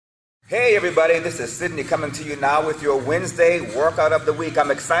Hey everybody, this is Sydney coming to you now with your Wednesday workout of the week. I'm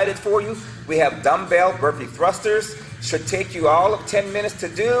excited for you. We have dumbbell burpee thrusters. Should take you all of 10 minutes to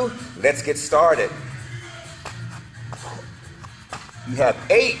do. Let's get started. You have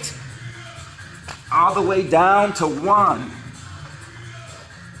 8 all the way down to 1.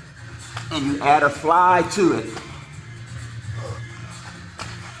 And you add a fly to it.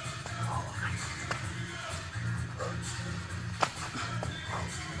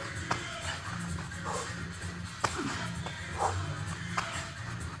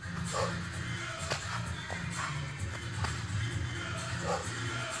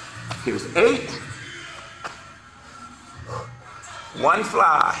 Here's 8, 1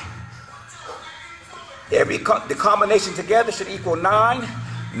 fly. The combination together should equal 9.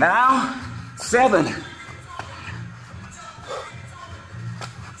 Now, 7.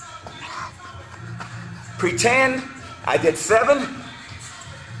 Pretend I did 7,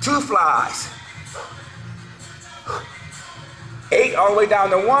 2 flies. 8 all the way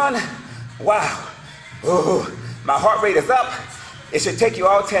down to 1. Wow. Ooh, my heart rate is up. It should take you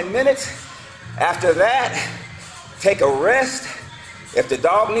all 10 minutes. After that, take a rest. If the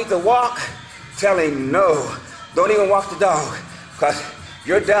dog needs a walk, tell him no. Don't even walk the dog, because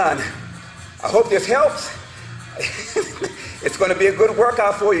you're done. I hope this helps. It's going to be a good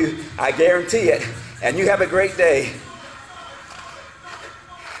workout for you. I guarantee it. And you have a great day.